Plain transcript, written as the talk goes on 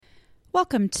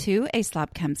Welcome to A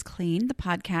Slob Comes Clean, the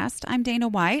podcast. I'm Dana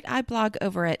White. I blog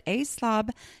over at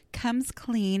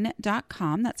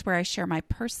aslobcomesclean.com. That's where I share my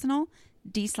personal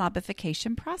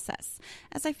deslobification process.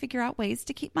 As I figure out ways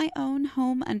to keep my own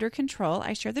home under control,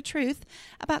 I share the truth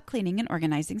about cleaning and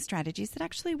organizing strategies that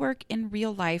actually work in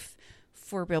real life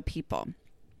for real people.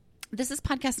 This is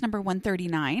podcast number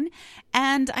 139,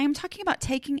 and I am talking about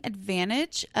taking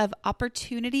advantage of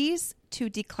opportunities to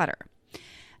declutter.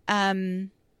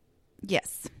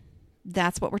 Yes,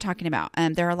 that's what we're talking about.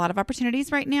 There are a lot of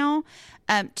opportunities right now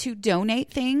to donate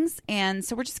things. And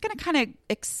so we're just going to kind of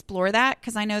explore that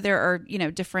because I know there are,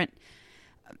 different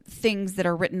things that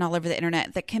are written all over the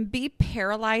internet that can be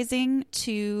paralyzing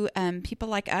to people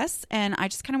like us. And I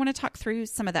just kind of want to talk through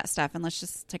some of that stuff and let's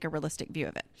just take a realistic view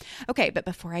of it. Okay, but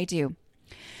before I do,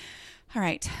 all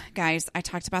right, guys, I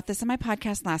talked about this in my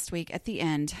podcast last week at the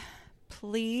end.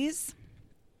 Please,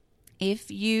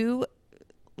 if you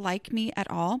like me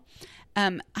at all,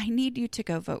 I need you to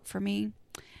go vote for me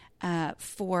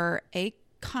for a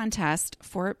contest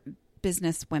for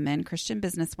businesswomen, Christian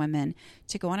businesswomen,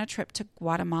 to go on a trip to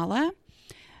Guatemala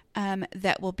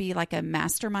that will be like a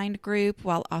mastermind group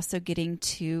while also getting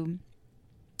to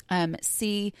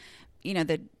see,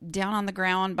 the down on the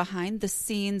ground, behind the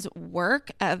scenes work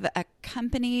of a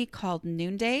company called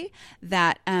Noonday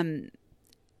that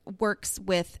works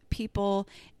with people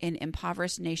in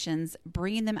impoverished nations,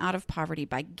 bringing them out of poverty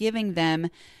by giving them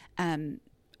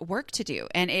work to do.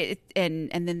 And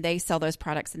then they sell those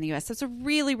products in the U.S. So it's a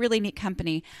really, really neat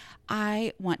company.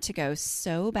 I want to go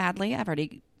so badly. I've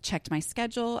already checked my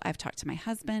schedule. I've talked to my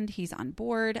husband. He's on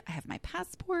board. I have my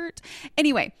passport.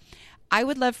 Anyway, I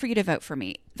would love for you to vote for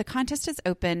me. The contest is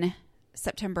open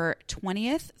September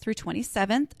 20th through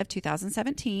 27th of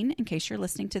 2017, in case you're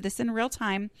listening to this in real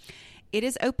time. It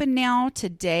is open now.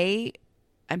 Today,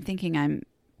 I'm thinking I'm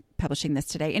publishing this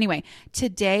today. Anyway,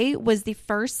 today was the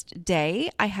first day.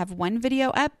 I have one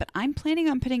video up, but I'm planning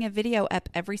on putting a video up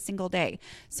every single day.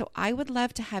 So I would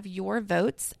love to have your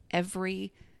votes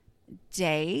every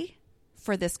day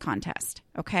for this contest.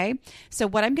 Okay. So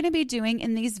what I'm going to be doing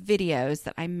in these videos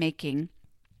that I'm making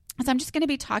is I'm just going to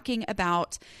be talking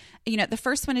about, the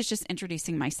first one is just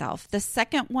introducing myself. The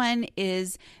second one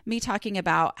is me talking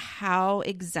about how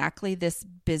exactly this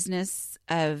business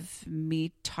of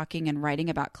me talking and writing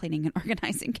about cleaning and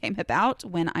organizing came about,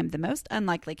 when I'm the most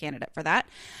unlikely candidate for that.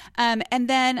 And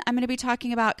then I'm going to be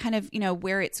talking about kind of,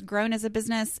 where it's grown as a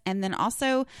business, and then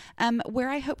also where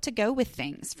I hope to go with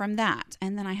things from that.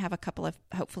 And then I have a couple of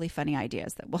hopefully funny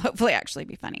ideas that will hopefully actually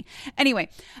be funny. Anyway,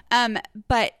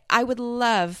 but I would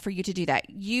love for you to do that.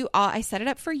 I set it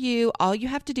up for you. All you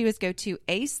have to do is go to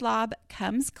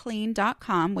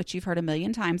aslobcomesclean.com, which you've heard a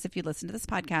million times if you listen to this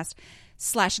podcast,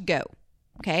 /go.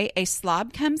 Okay,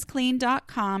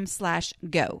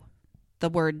 aslobcomesclean.com/go. The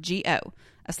word G-O.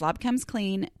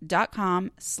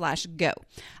 aslobcomesclean.com/go.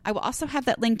 I will also have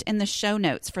that linked in the show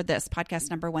notes for this podcast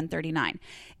number 139.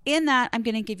 In that, I'm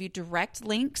going to give you direct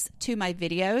links to my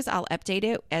videos. I'll update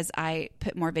it as I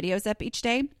put more videos up each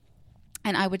day.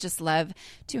 And I would just love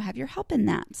to have your help in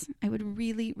that. I would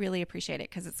really, really appreciate it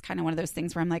because it's kind of one of those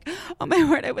things where I'm like, oh my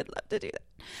word, I would love to do that.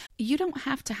 You don't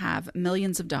have to have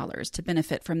millions of dollars to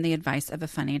benefit from the advice of a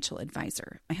financial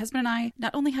advisor. My husband and I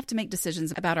not only have to make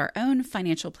decisions about our own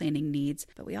financial planning needs,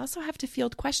 but we also have to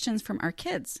field questions from our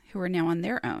kids who are now on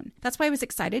their own. That's why I was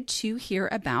excited to hear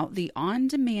about the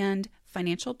on-demand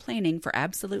financial planning for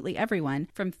absolutely everyone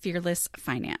from Fearless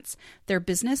Finance. Their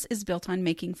business is built on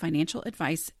making financial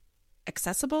advice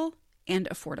accessible and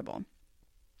affordable.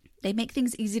 They make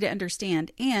things easy to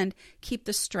understand and keep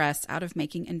the stress out of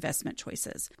making investment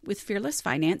choices. With Fearless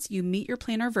Finance, you meet your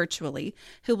planner virtually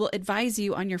who will advise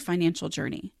you on your financial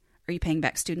journey. Are you paying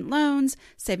back student loans,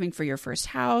 saving for your first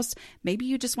house? Maybe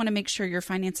you just want to make sure your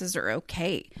finances are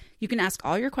okay. You can ask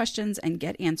all your questions and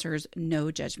get answers, no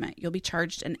judgment. You'll be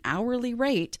charged an hourly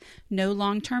rate, no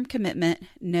long-term commitment,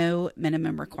 no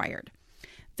minimum required.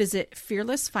 Visit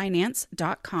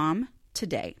fearlessfinance.com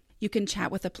today. You can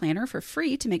chat with a planner for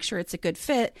free to make sure it's a good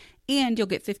fit, and you'll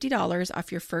get $50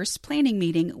 off your first planning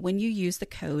meeting when you use the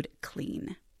code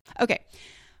CLEAN. Okay.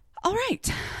 All right.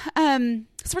 So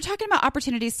we're talking about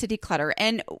opportunities to declutter,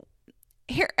 and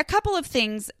here a couple of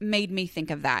things made me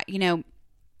think of that.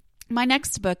 My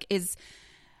next book is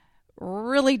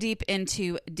really deep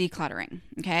into decluttering.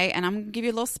 Okay. And I'm going to give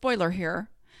you a little spoiler here,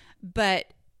 but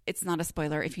it's not a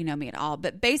spoiler if you know me at all.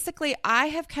 But basically, I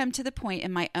have come to the point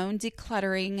in my own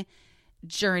decluttering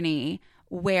journey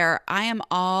where I am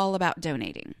all about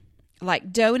donating.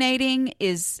 Like, donating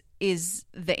is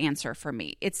the answer for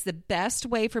me. It's the best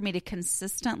way for me to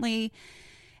consistently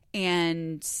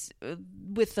and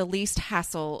with the least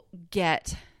hassle,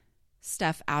 get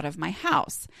stuff out of my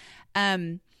house.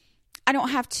 I don't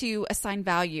have to assign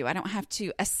value. I don't have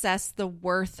to assess the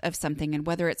worth of something and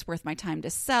whether it's worth my time to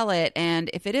sell it. And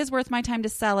if it is worth my time to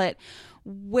sell it,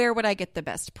 where would I get the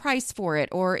best price for it?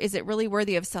 Or is it really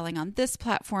worthy of selling on this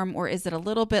platform? Or is it a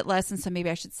little bit less? And so maybe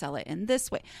I should sell it in this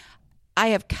way. I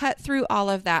have cut through all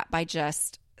of that by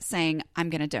just saying, I'm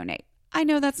going to donate. I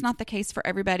know that's not the case for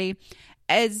everybody.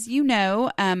 As you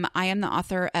know, I am the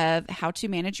author of How to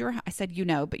Manage Your Home. I said you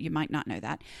know, but you might not know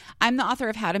that. I'm the author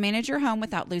of How to Manage Your Home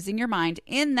Without Losing Your Mind.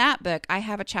 In that book, I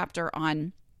have a chapter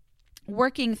on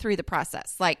working through the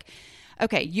process. Like,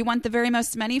 okay, you want the very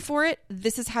most money for it?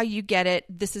 This is how you get it.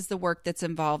 This is the work that's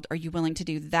involved. Are you willing to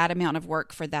do that amount of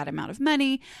work for that amount of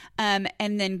money? And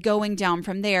then going down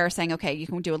from there, saying, okay, you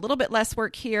can do a little bit less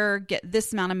work here, get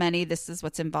this amount of money. This is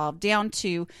what's involved, down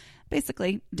to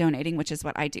basically donating, which is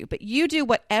what I do. But you do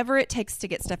whatever it takes to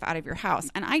get stuff out of your house.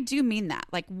 And I do mean that,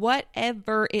 like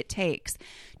whatever it takes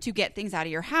to get things out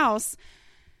of your house,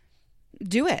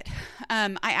 do it.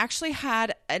 I actually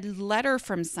had a letter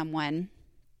from someone.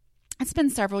 It's been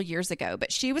several years ago,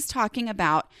 but she was talking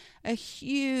about a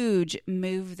huge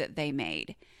move that they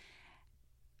made.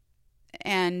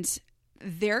 And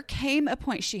there came a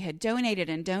point, she had donated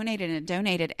and donated and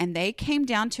donated, and they came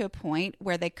down to a point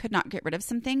where they could not get rid of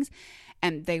some things.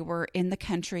 And they were in the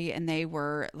country and they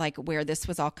were like where this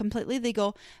was all completely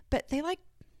legal, but they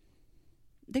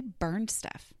burned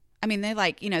stuff. I mean,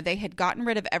 they had gotten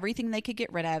rid of everything they could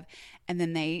get rid of, and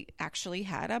then they actually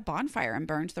had a bonfire and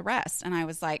burned the rest. And I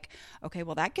was like, okay,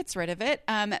 well, that gets rid of it.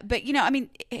 But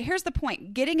here's the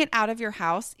point. Getting it out of your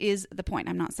house is the point.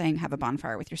 I'm not saying have a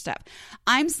bonfire with your stuff.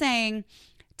 I'm saying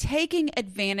taking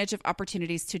advantage of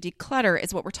opportunities to declutter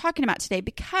is what we're talking about today,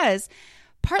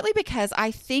 partly because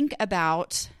I think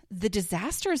about the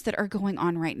disasters that are going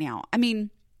on right now. I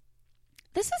mean,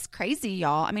 this is crazy,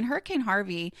 y'all. I mean, Hurricane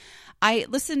Harvey, I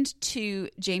listened to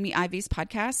Jamie Ivy's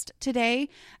podcast today,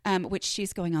 which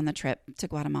she's going on the trip to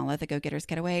Guatemala, the Go Getters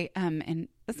Getaway. And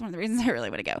that's one of the reasons I really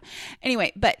want to go.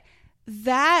 Anyway, but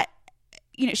that,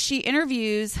 she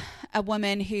interviews a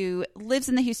woman who lives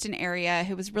in the Houston area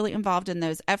who was really involved in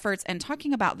those efforts and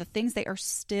talking about the things they are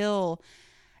still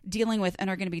dealing with and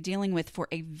are going to be dealing with for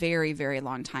a very, very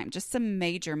long time. Just some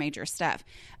major, major stuff.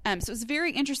 So it was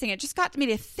very interesting. It just got me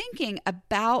to thinking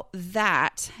about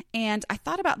that. And I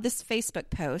thought about this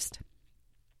Facebook post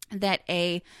that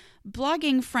a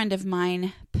blogging friend of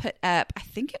mine put up. I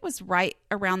think it was right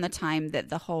around the time that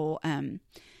the whole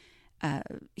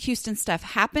Houston stuff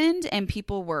happened and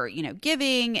people were,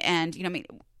 giving and,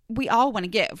 we all want to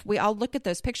give. We all look at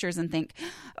those pictures and think,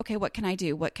 okay, what can I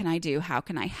do? What can I do? How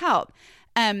can I help?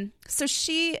 So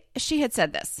she had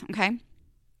said this, okay?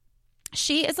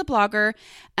 She is a blogger.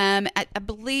 I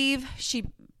believe she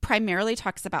primarily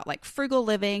talks about like frugal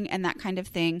living and that kind of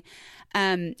thing.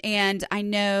 And I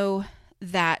know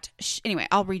that, anyway,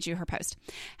 I'll read you her post.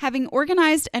 Having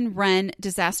organized and run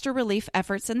disaster relief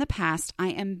efforts in the past, I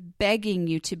am begging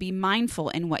you to be mindful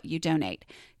in what you donate.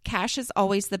 Cash is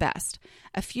always the best.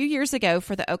 A few years ago,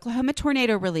 for the Oklahoma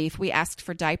tornado relief, we asked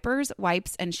for diapers,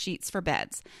 wipes, and sheets for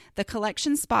beds. The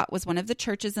collection spot was one of the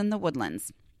churches in the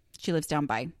Woodlands. She lives down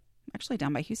by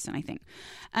Houston, I think.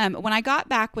 When I got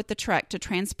back with the truck to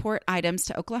transport items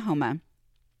to Oklahoma,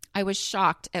 I was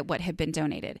shocked at what had been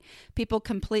donated. People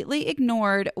completely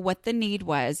ignored what the need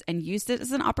was and used it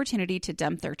as an opportunity to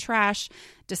dump their trash,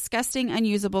 disgusting,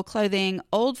 unusable clothing,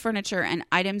 old furniture, and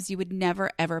items you would never,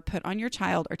 ever put on your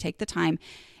child or take the time,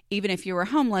 even if you were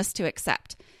homeless, to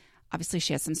accept. Obviously,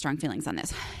 she has some strong feelings on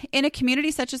this. In a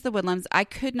community such as the Woodlands, I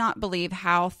could not believe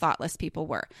how thoughtless people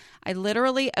were. I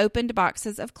literally opened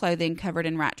boxes of clothing covered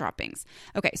in rat droppings.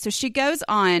 Okay, so she goes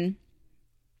on,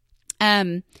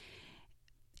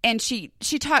 and she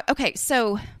talked, okay,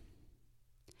 so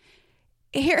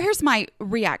here's my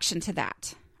reaction to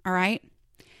that, all right?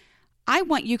 I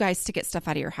want you guys to get stuff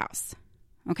out of your house,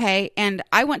 okay? And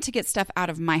I want to get stuff out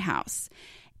of my house.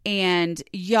 And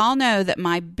y'all know that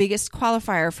my biggest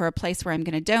qualifier for a place where I'm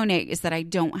going to donate is that I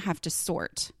don't have to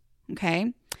sort,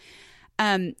 okay?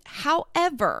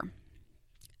 However,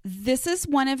 this is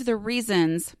one of the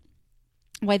reasons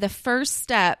why the first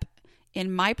step in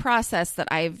my process that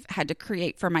I've had to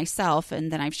create for myself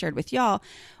and then I've shared with y'all,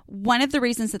 one of the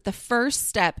reasons that the first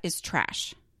step is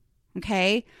trash,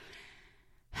 okay?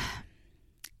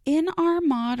 In our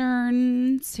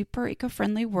modern, super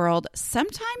eco-friendly world,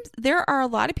 sometimes there are a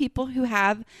lot of people who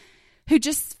who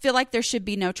just feel like there should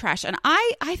be no trash. And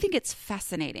I think it's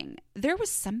fascinating. There was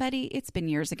somebody, it's been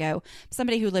years ago,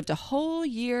 somebody who lived a whole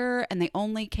year and they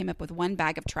only came up with one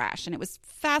bag of trash. And it was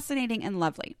fascinating and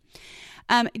lovely.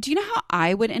 Do you know how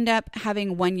I would end up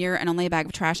having 1 year and only a bag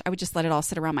of trash? I would just let it all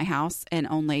sit around my house and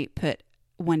only put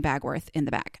one bag worth in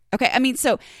the bag. Okay. I mean,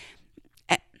 so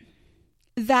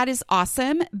that is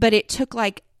awesome, but it took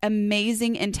like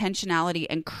amazing intentionality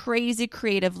and crazy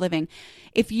creative living.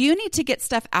 If you need to get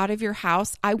stuff out of your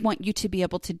house, I want you to be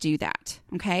able to do that.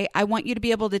 Okay. I want you to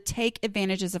be able to take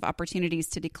advantages of opportunities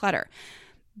to declutter.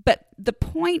 But the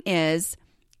point is,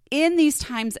 in these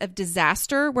times of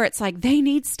disaster where it's like they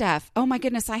need stuff. Oh my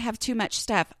goodness, I have too much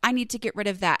stuff. I need to get rid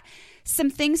of that.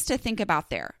 Some things to think about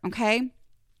there. Okay.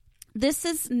 This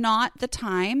is not the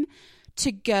time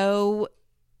to go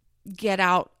get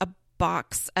out a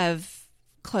box of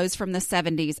clothes from the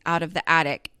 70s out of the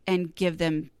attic and give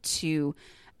them to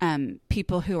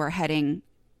people who are heading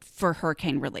for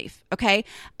hurricane relief. Okay.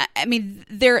 I mean,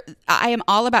 I am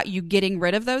all about you getting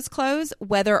rid of those clothes,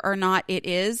 whether or not it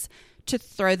is to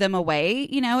throw them away,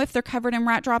 if they're covered in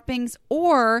rat droppings,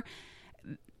 or,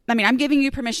 I'm giving you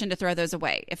permission to throw those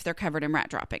away if they're covered in rat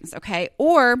droppings. Okay.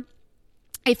 Or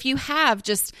if you have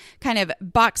just kind of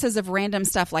boxes of random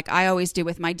stuff, like I always do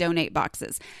with my donate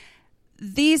boxes,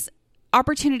 these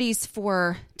opportunities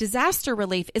for disaster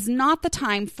relief is not the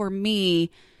time for me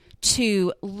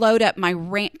to load up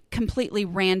my completely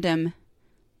random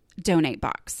donate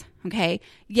box. Okay.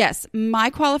 Yes. My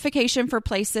qualification for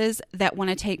places that want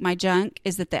to take my junk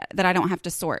is that I don't have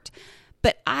to sort.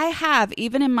 But I have,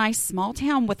 even in my small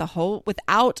town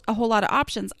without a whole lot of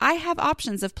options, I have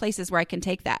options of places where I can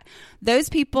take that. Those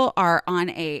people are on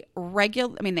a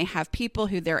regular, they have people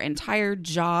who their entire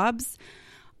jobs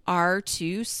are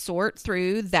to sort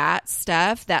through that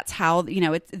stuff. That's how,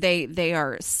 they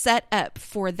are set up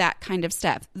for that kind of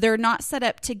stuff. They're not set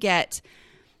up to get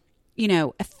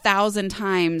 1,000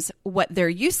 times what they're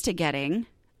used to getting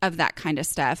of that kind of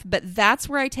stuff. But that's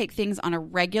where I take things on a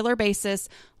regular basis,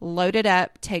 load it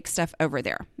up, take stuff over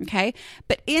there. Okay.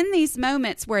 But in these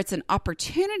moments where it's an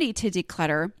opportunity to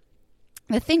declutter,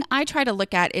 the thing I try to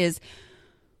look at is,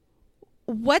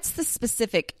 what's the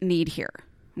specific need here?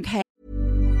 Okay.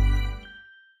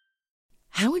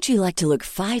 How would you like to look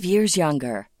 5 years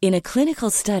younger? In a clinical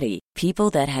study, people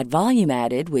that had volume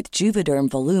added with Juvederm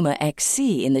Voluma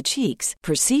XC in the cheeks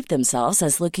perceived themselves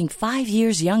as looking 5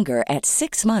 years younger at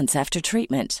 6 months after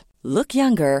treatment. Look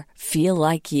younger, feel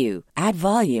like you. Add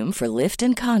volume for lift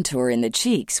and contour in the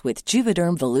cheeks with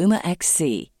Juvederm Voluma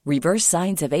XC. Reverse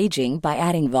signs of aging by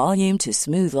adding volume to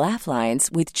smooth laugh lines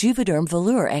with Juvederm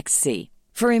Volure XC.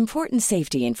 For important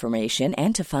safety information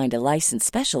and to find a licensed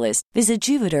specialist, visit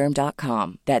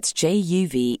Juvederm.com. That's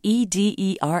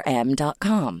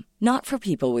JUVEDERM.com. Not for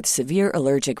people with severe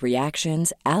allergic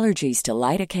reactions, allergies to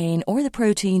lidocaine, or the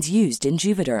proteins used in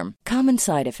Juvederm. Common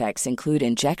side effects include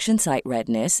injection site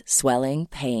redness, swelling,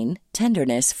 pain,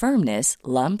 tenderness, firmness,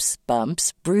 lumps,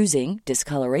 bumps, bruising,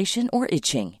 discoloration, or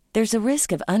itching. There's a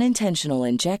risk of unintentional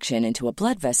injection into a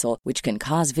blood vessel, which can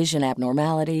cause vision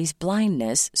abnormalities,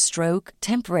 blindness, stroke,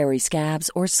 temporary scabs,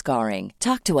 or scarring.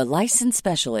 Talk to a licensed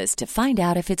specialist to find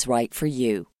out if it's right for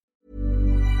you.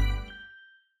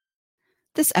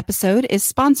 This episode is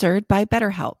sponsored by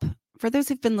BetterHelp. For those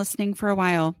who've been listening for a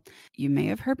while, you may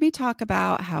have heard me talk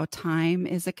about how time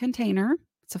is a container.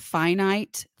 It's a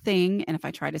finite thing. And if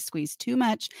I try to squeeze too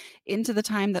much into the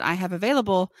time that I have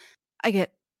available, I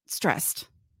get stressed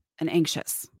and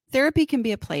anxious. Therapy can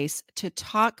be a place to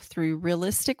talk through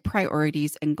realistic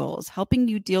priorities and goals, helping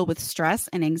you deal with stress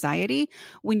and anxiety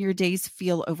when your days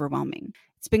feel overwhelming.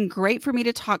 It's been great for me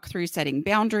to talk through setting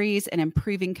boundaries and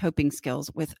improving coping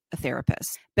skills with a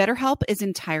therapist. BetterHelp is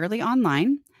entirely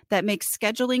online. That makes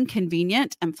scheduling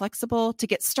convenient and flexible. To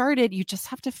get started, you just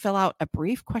have to fill out a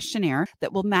brief questionnaire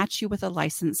that will match you with a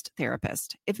licensed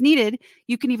therapist. If needed,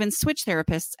 you can even switch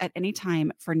therapists at any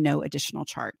time for no additional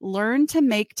charge. Learn to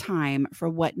make time for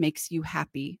what makes you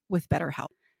happy with BetterHelp.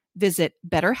 Visit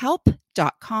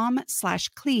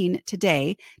betterhelp.com/clean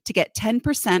today to get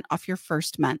 10% off your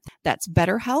first month. That's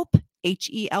BetterHelp,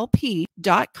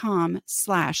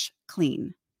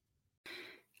 HELP.com/clean.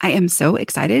 I am so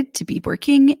excited to be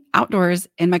working outdoors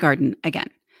in my garden again.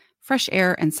 Fresh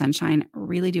air and sunshine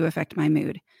really do affect my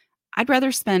mood. I'd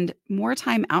rather spend more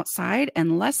time outside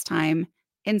and less time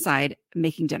inside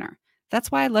making dinner.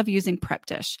 That's why I love using Prep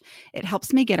Dish. It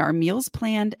helps me get our meals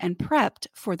planned and prepped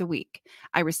for the week.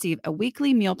 I receive a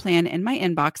weekly meal plan in my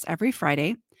inbox every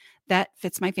Friday that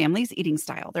fits my family's eating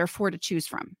style. There are 4 to choose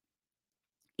from.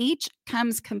 Each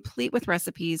comes complete with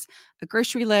recipes, a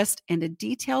grocery list, and a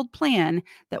detailed plan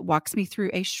that walks me through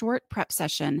a short prep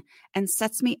session and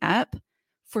sets me up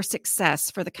for success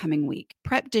for the coming week.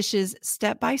 Prep Dish's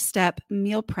step-by-step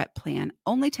meal prep plan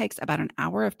only takes about an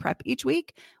hour of prep each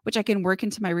week, which I can work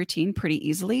into my routine pretty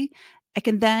easily. I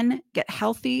can then get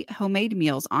healthy homemade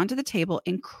meals onto the table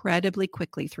incredibly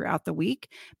quickly throughout the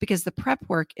week because the prep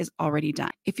work is already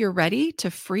done. If you're ready to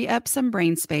free up some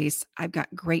brain space, I've got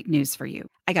great news for you.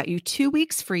 I got you 2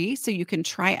 weeks free so you can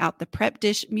try out the Prep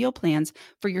Dish meal plans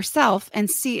for yourself and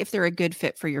see if they're a good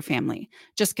fit for your family.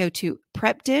 Just go to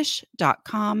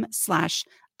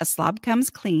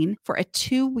prepdish.com/aslobcomesclean for a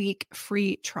 2-week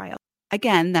free trial.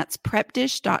 Again, that's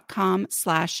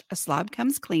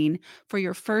prepdish.com/aslobcomesclean for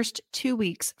your first 2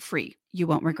 weeks free. You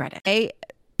won't regret it.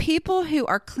 People who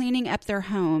are cleaning up their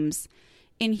homes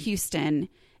in Houston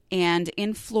and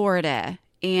in Florida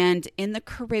and in the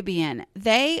Caribbean,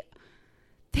 they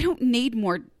don't need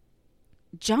more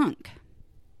junk.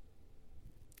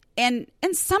 And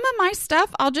some of my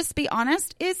stuff, I'll just be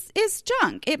honest, is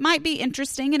junk. It might be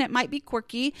interesting and it might be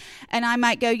quirky. And I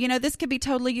might go, this could be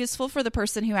totally useful for the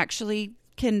person who actually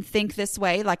can think this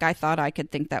way. Like I thought I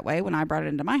could think that way when I brought it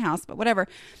into my house, but whatever.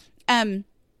 So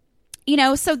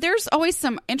there's always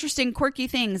some interesting, quirky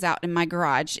things out in my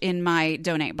garage, in my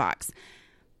donate box.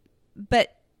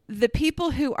 But the people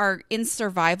who are in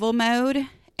survival mode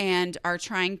and are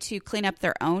trying to clean up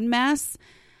their own mess,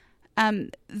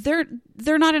 they're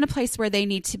not in a place where they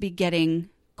need to be getting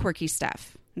quirky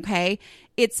stuff. Okay.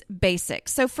 It's basic.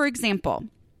 So for example,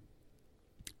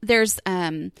 there's,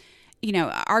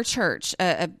 our church,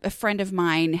 a friend of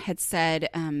mine had said,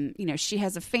 she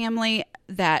has a family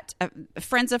that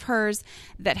friends of hers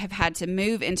that have had to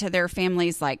move into their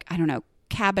family's,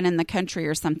 cabin in the country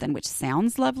or something, which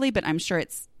sounds lovely, but I'm sure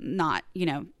it's not,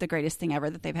 the greatest thing ever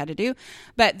that they've had to do.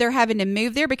 But they're having to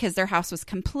move there because their house was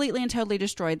completely and totally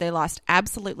destroyed. They lost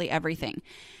absolutely everything.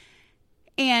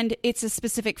 And it's a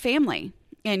specific family.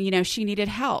 And, she needed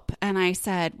help. And I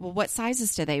said, well, what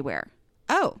sizes do they wear?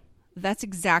 Oh, that's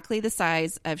exactly the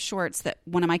size of shorts that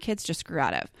one of my kids just grew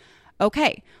out of.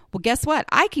 Okay, well, guess what?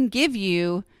 I can give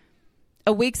you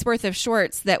a week's worth of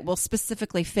shorts that will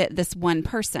specifically fit this one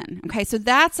person. Okay, so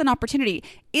that's an opportunity.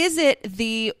 Is it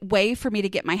the way for me to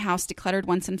get my house decluttered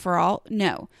once and for all?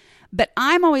 No. But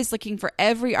I'm always looking for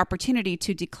every opportunity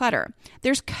to declutter.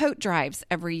 There's coat drives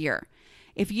every year.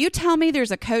 If you tell me there's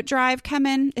a coat drive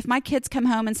coming, if my kids come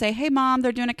home and say, hey, Mom,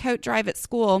 they're doing a coat drive at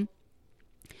school,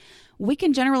 we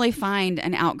can generally find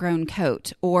an outgrown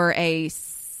coat or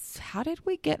how did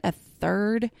we get a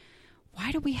third?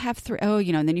 Why do we have 3? Oh,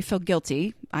 and then you feel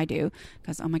guilty. I do.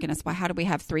 Because, oh my goodness, how do we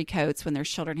have 3 coats when there's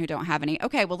children who don't have any?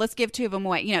 Okay, well, let's give 2 of them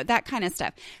away. That kind of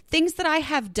stuff. Things that I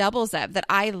have doubles of that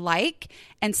I like,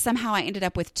 and somehow I ended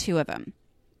up with 2 of them.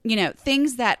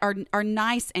 Things that are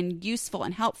nice and useful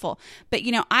and helpful. But,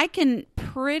 I can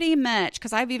pretty much,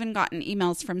 because I've even gotten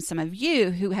emails from some of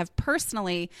you who have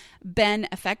personally been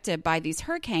affected by these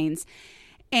hurricanes,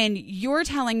 and you're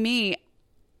telling me,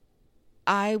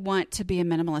 I want to be a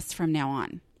minimalist from now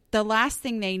on. The last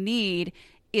thing they need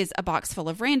is a box full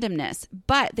of randomness,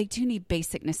 but they do need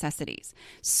basic necessities.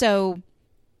 So,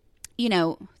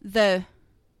 the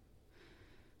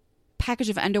package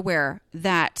of underwear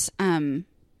that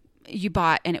you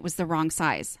bought and it was the wrong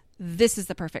size, this is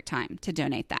the perfect time to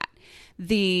donate that.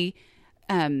 The,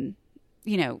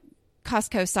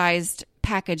 Costco-sized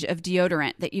package of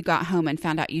deodorant that you got home and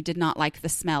found out you did not like the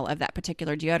smell of that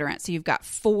particular deodorant. So you've got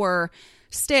 4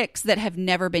 sticks that have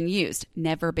never been used,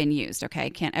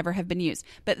 okay? Can't ever have been used.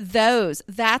 But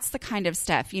that's the kind of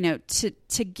stuff,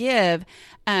 to give,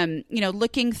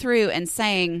 looking through and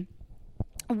saying,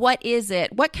 what is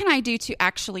it? What can I do to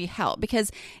actually help?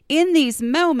 Because in these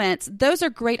moments, those are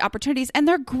great opportunities and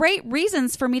they're great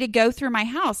reasons for me to go through my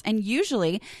house. And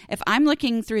usually if I'm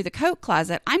looking through the coat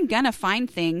closet, I'm going to find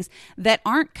things that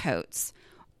aren't coats.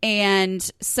 And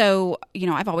so,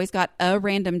 I've always got a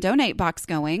random donate box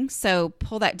going. So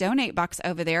pull that donate box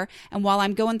over there. And while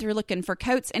I'm going through looking for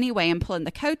coats anyway and pulling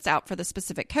the coats out for the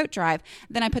specific coat drive,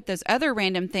 then I put those other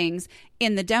random things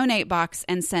in the donate box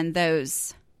and send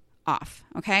those off.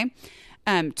 Okay.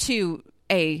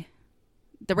 The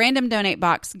random donate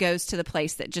box goes to the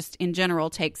place that just in general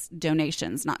takes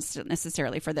donations, not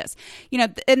necessarily for this,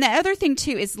 and the other thing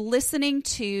too is listening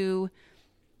to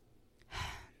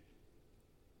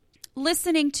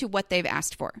what they've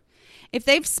asked for. If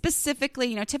they've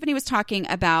specifically, Tiffany was talking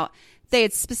about, they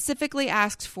had specifically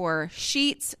asked for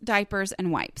sheets, diapers,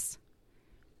 and wipes.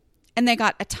 And they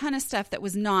got a ton of stuff that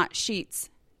was not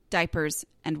sheets, diapers,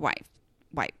 and wipes.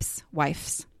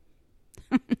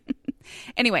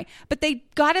 Anyway, but they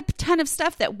got a ton of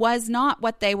stuff that was not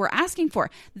what they were asking for.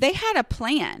 They had a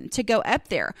plan to go up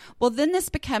there. Well, then this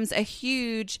becomes a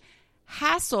huge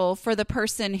hassle for the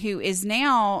person who is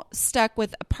now stuck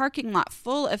with a parking lot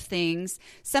full of things.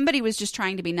 Somebody was just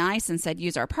trying to be nice and said,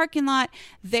 use our parking lot.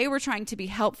 They were trying to be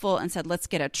helpful and said, let's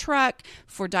get a truck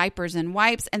for diapers and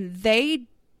wipes. And they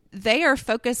are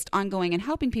focused on going and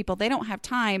helping people. They don't have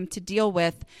time to deal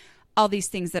with all these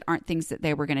things that aren't things that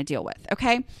they were going to deal with.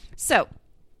 Okay. So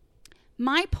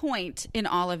my point in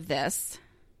all of this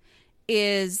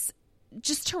is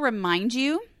just to remind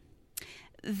you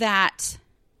that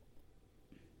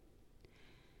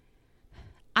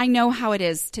I know how it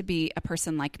is to be a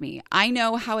person like me. I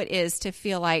know how it is to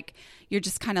feel like you're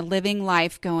just kind of living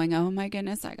life going, oh my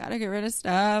goodness, I got to get rid of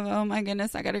stuff. Oh my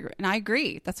goodness, and I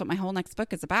agree. That's what my whole next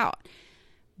book is about.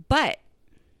 But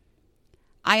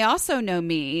I also know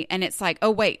me, and it's like,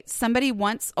 oh wait, somebody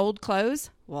wants old clothes?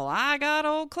 Well, I got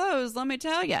old clothes, let me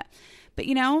tell you. But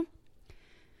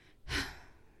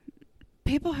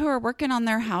people who are working on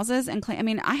their houses and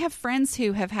clean, I have friends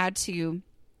who have had to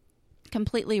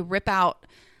completely rip out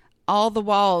all the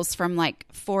walls from like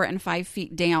 4 and 5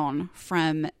 feet down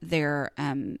from their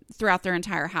throughout their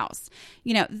entire house.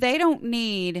 They don't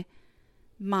need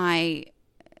my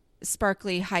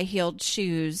sparkly high-heeled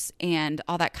shoes and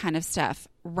all that kind of stuff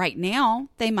right now.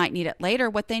 They might need it later.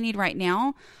 What they need right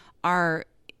now are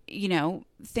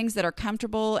things that are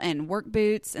comfortable and work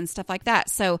boots and stuff like that.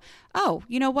 So, oh,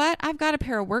 you know what? I've got a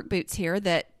pair of work boots here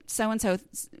that so-and-so,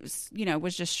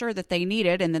 was just sure that they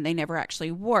needed and then they never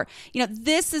actually wore.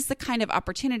 This is the kind of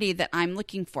opportunity that I'm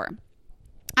looking for.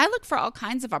 I look for all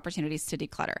kinds of opportunities to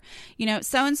declutter.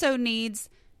 So-and-so needs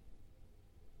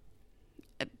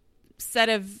a set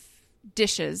of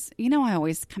dishes. I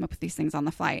always come up with these things on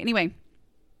the fly. Anyway,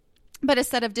 but a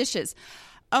set of dishes.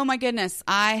 Oh my goodness.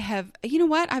 I've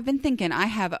been thinking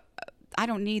I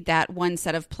don't need that one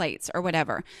set of plates or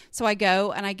whatever. So I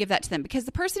go and I give that to them because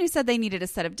the person who said they needed a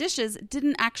set of dishes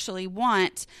didn't actually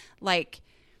want an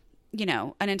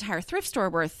entire thrift store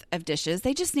worth of dishes.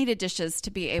 They just needed dishes to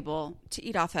be able to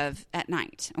eat off of at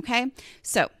night. Okay.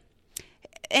 So,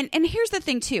 and here's the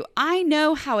thing too. I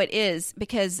know how it is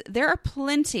because there are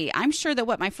plenty. I'm sure that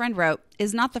what my friend wrote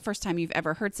is not the first time you've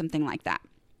ever heard something like that.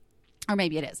 Or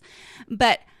maybe it is.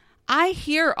 But I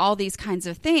hear all these kinds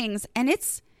of things and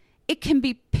it can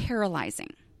be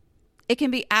paralyzing. It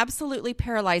can be absolutely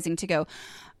paralyzing to go,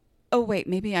 oh, wait,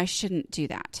 maybe I shouldn't do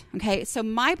that. Okay. So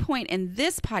my point in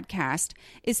this podcast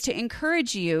is to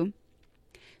encourage you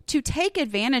to take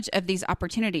advantage of these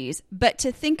opportunities, but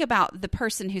to think about the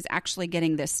person who's actually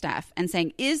getting this stuff and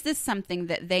saying, is this something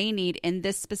that they need in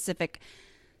this specific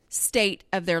state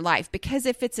of their life? Because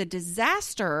if it's a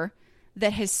disaster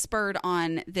that has spurred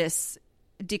on this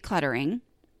decluttering,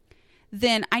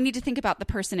 then I need to think about the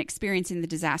person experiencing the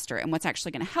disaster and what's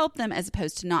actually going to help them as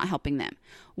opposed to not helping them.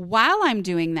 While I'm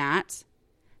doing that,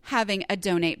 having a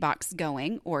donate box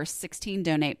going or 16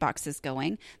 donate boxes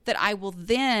going that I will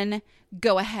then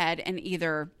go ahead and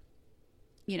either,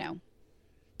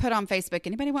 put on Facebook,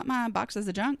 anybody want my boxes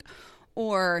of junk?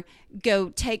 Or go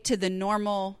take to the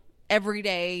normal,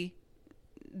 everyday,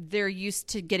 they're used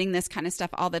to getting this kind of stuff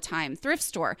all the time, thrift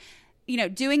store.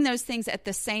 Doing those things at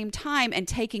the same time and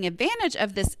taking advantage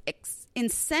of this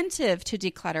incentive to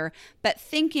declutter, but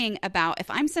thinking about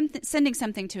if I'm sending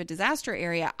something to a disaster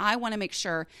area, I want to make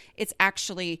sure it's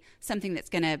actually something that's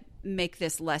going to make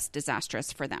this less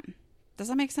disastrous for them. Does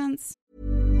that make sense?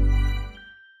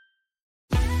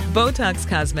 Botox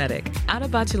Cosmetic, out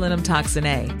of botulinum toxin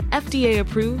A, FDA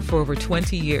approved for over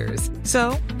 20 years.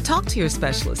 So, talk to your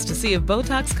specialist to see if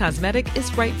Botox Cosmetic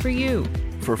is right for you.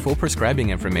 For full prescribing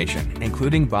information,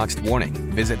 including boxed warning,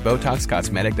 visit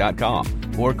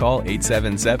BotoxCosmetic.com or call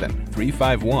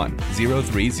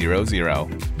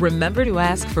 877-351-0300. Remember to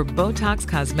ask for Botox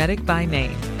Cosmetic by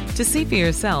name. To see for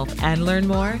yourself and learn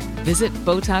more, visit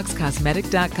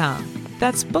BotoxCosmetic.com.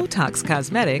 That's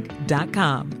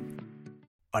BotoxCosmetic.com.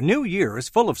 A new year is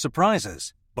full of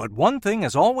surprises, but one thing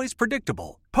is always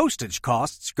predictable. Postage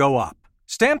costs go up.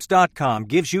 Stamps.com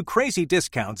gives you crazy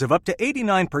discounts of up to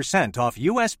 89% off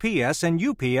USPS and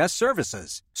UPS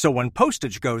services. So when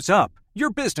postage goes up, your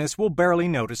business will barely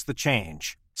notice the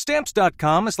change.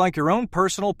 Stamps.com is like your own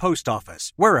personal post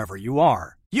office, wherever you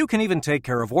are. You can even take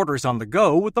care of orders on the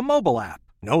go with the mobile app.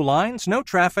 No lines, no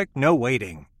traffic, no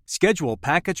waiting. Schedule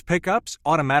package pickups,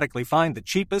 automatically find the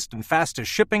cheapest and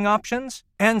fastest shipping options,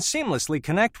 and seamlessly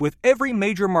connect with every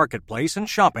major marketplace and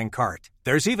shopping cart.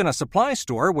 There's even a supply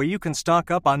store where you can stock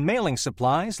up on mailing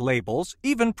supplies, labels,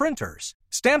 even printers.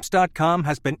 Stamps.com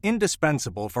has been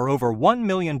indispensable for over 1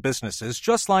 million businesses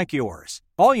just like yours.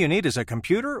 All you need is a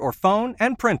computer or phone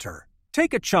and printer.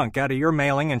 Take a chunk out of your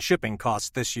mailing and shipping costs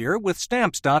this year with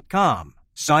Stamps.com.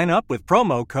 Sign up with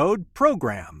promo code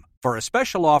PROGRAM for a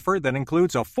special offer that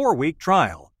includes a 4-week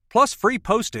trial, plus free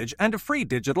postage and a free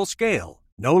digital scale.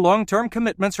 No long-term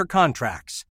commitments or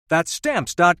contracts. That's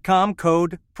Stamps.com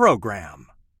code PROGRAM.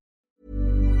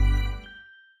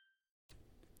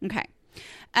 Okay.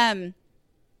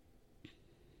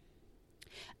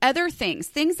 Other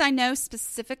things I know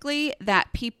specifically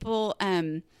that people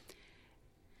have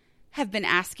been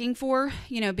asking for.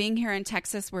 You know, being here in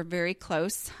Texas, we're very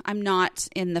close. I'm not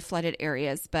in the flooded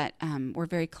areas, but we're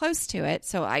very close to it.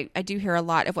 So I do hear a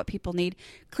lot of what people need.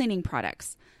 Cleaning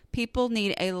products. People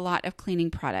need a lot of cleaning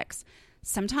products.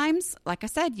 Sometimes, like I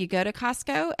said, you go to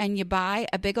Costco and you buy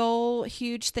a big old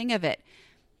huge thing of it.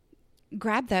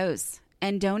 Grab those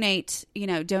and donate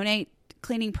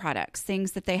cleaning products,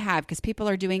 things that they have, because people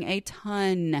are doing a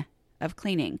ton of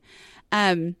cleaning.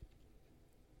 Other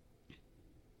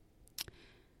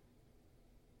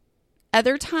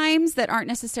times that aren't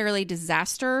necessarily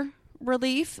disaster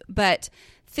relief, but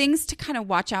things to kind of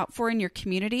watch out for in your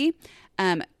community.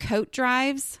 Coat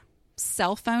drives,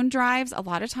 cell phone drives. A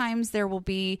lot of times there will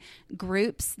be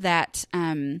groups that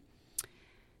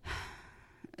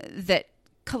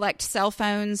collect cell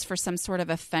phones for some sort of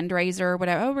a fundraiser or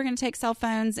whatever. Oh, we're going to take cell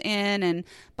phones in and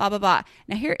blah, blah, blah.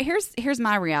 Now here's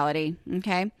my reality.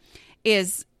 Okay.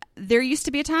 Is there used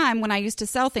to be a time when I used to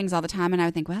sell things all the time and I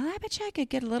would think, well, I bet you I could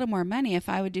get a little more money if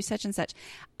I would do such and such.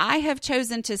 I have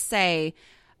chosen to say,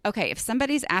 okay, if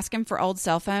somebody's asking for old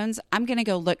cell phones, I'm going to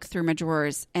go look through my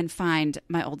drawers and find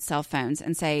my old cell phones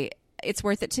and say, it's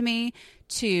worth it to me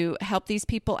to help these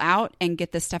people out and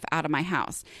get this stuff out of my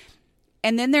house.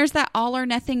 And then there's that all or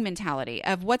nothing mentality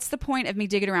of what's the point of me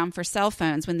digging around for cell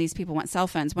phones when these people want cell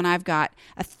phones when I've got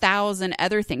 1,000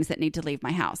 other things that need to leave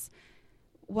my house?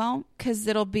 Well, because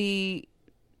it'll be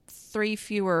 3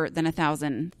 fewer than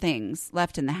 1,000 things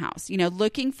left in the house. You know,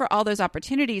 looking for all those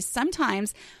opportunities.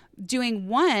 Sometimes doing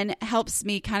one helps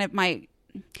me kind of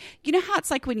you know how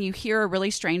it's like when you hear a really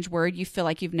strange word you feel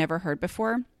like you've never heard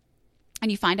before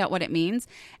and you find out what it means.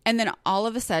 And then all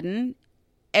of a sudden,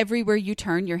 everywhere you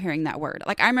turn, you're hearing that word.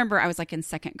 Like I remember I was like in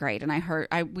second grade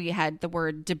and we had the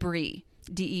word debris,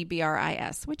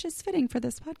 DEBRIS, which is fitting for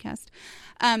this podcast,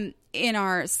 in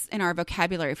our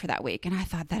vocabulary for that week. And I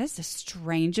thought, that is the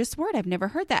strangest word. I've never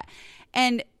heard that.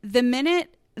 And the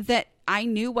minute that I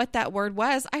knew what that word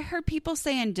was, I heard people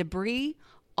saying debris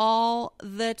all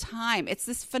the time. It's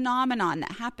this phenomenon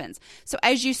that happens. So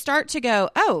as you start to go,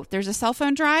 oh, there's a cell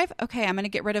phone drive. Okay, I'm going to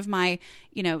get rid of my,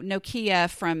 Nokia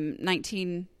from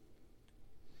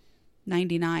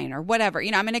 1999 or whatever.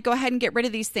 I'm going to go ahead and get rid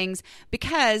of these things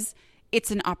because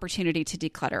it's an opportunity to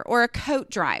declutter. Or a coat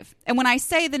drive. And when I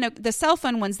say the cell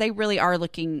phone ones, they really are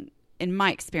looking, in my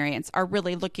experience, are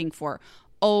really looking for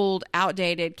old,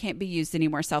 outdated, can't be used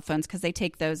anymore cell phones because they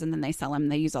take those and then they sell them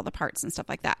and they use all the parts and stuff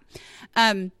like that.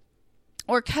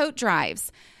 Or coat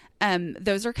drives.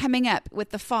 Those are coming up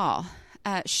with the fall.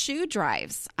 Shoe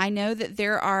drives. I know that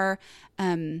there are...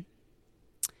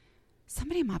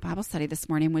 somebody in my Bible study this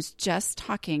morning was just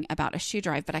talking about a shoe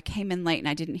drive, but I came in late and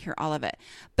I didn't hear all of it.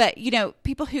 But,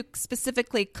 people who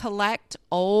specifically collect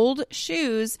old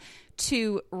shoes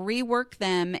to rework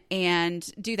them and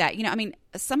do that.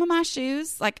 Some of my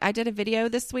shoes, like I did a video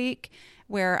this week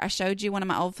where I showed you one of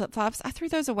my old flip-flops. I threw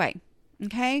those away.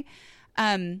 Okay.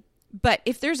 But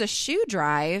if there's a shoe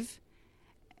drive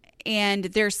and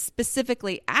they're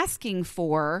specifically asking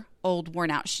for old worn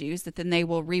out shoes that then they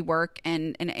will rework.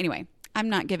 And anyway, I'm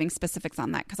not giving specifics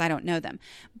on that because I don't know them.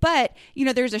 But,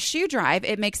 there's a shoe drive.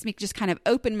 It makes me just kind of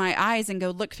open my eyes and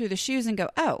go look through the shoes and go,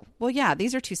 oh, well, yeah,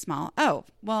 these are too small. Oh,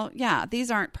 well, yeah, these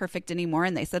aren't perfect anymore.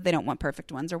 And they said they don't want perfect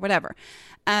ones or whatever.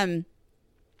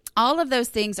 All of those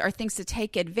things are things to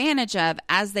take advantage of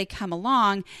as they come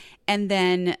along. And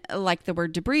then like the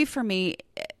word debris for me,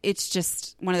 it's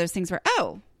just one of those things where,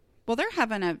 oh, well, they're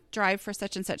having a drive for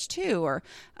such and such too, or,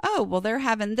 oh, well, they're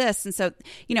having this. And so,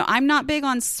 I'm not big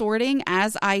on sorting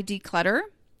as I declutter,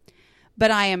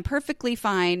 but I am perfectly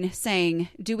fine saying,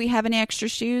 do we have any extra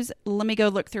shoes? Let me go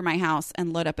look through my house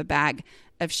and load up a bag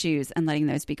of shoes and letting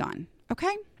those be gone.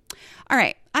 Okay. All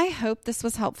right. I hope this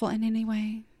was helpful in any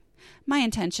way. My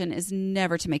intention is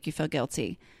never to make you feel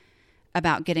guilty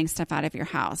about getting stuff out of your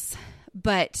house.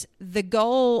 But the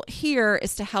goal here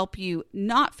is to help you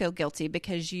not feel guilty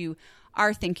because you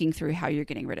are thinking through how you're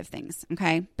getting rid of things.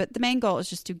 Okay. But the main goal is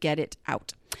just to get it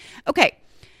out. Okay.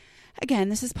 Again,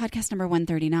 this is podcast number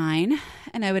 139,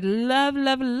 and I would love,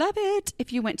 love, love it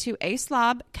if you went to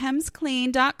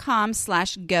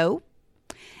aslobcomesclean.com/go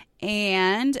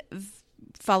and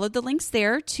followed the links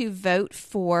there to vote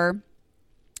for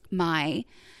my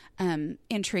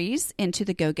entries into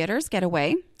the Go-Getters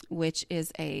Getaway, which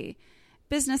is a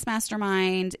business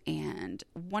mastermind and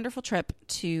wonderful trip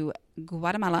to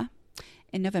Guatemala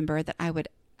in November that I would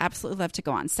absolutely love to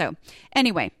go on. So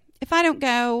anyway, if I don't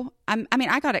go,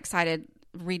 I got excited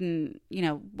reading,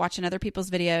 watching other people's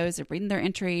videos and reading their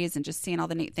entries and just seeing all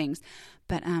the neat things.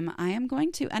 But I am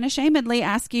going to unashamedly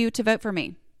ask you to vote for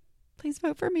me. Please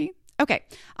vote for me. Okay.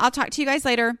 I'll talk to you guys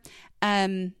later.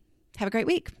 Have a great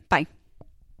week. Bye.